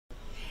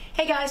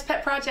Hey guys,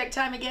 pet project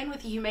time again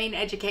with the Humane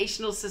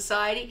Educational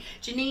Society.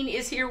 Janine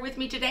is here with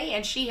me today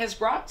and she has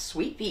brought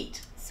Sweet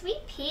Pete.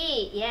 Sweet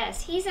Pete,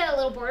 yes. He's a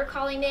little border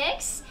collie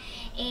mix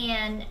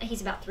and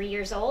he's about 3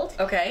 years old.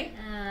 Okay.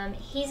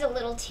 He's a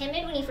little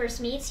timid when he first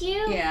meets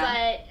you,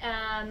 but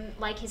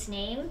like his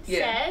name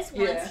says,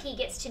 once he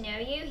gets to know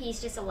you,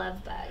 he's just a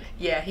love bug.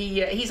 Yeah,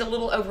 he's a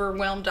little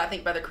overwhelmed, I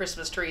think, by the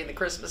Christmas tree and the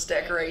Christmas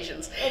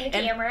decorations. And the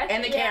camera.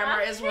 And the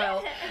camera as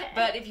well.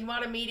 But if you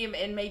want to meet him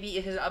in maybe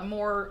a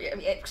more,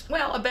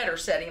 well, a better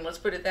setting, let's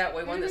put it that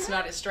way, one that's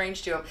not as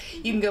strange to him,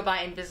 you can go by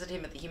and visit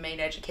him at the Humane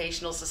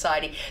Educational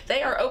Society.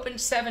 They are open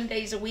 7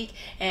 days a week,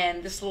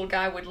 and this little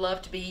guy would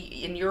love to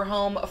be in your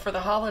home for the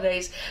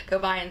holidays. Go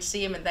by and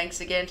see him, and thanks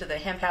again to the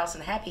Hemp House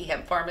and Happy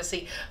Hemp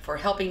Pharmacy for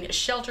helping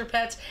shelter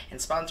pets and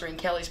sponsoring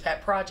Kelly's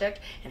Pet Project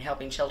and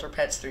helping shelter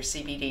pets through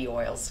CBD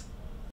oils.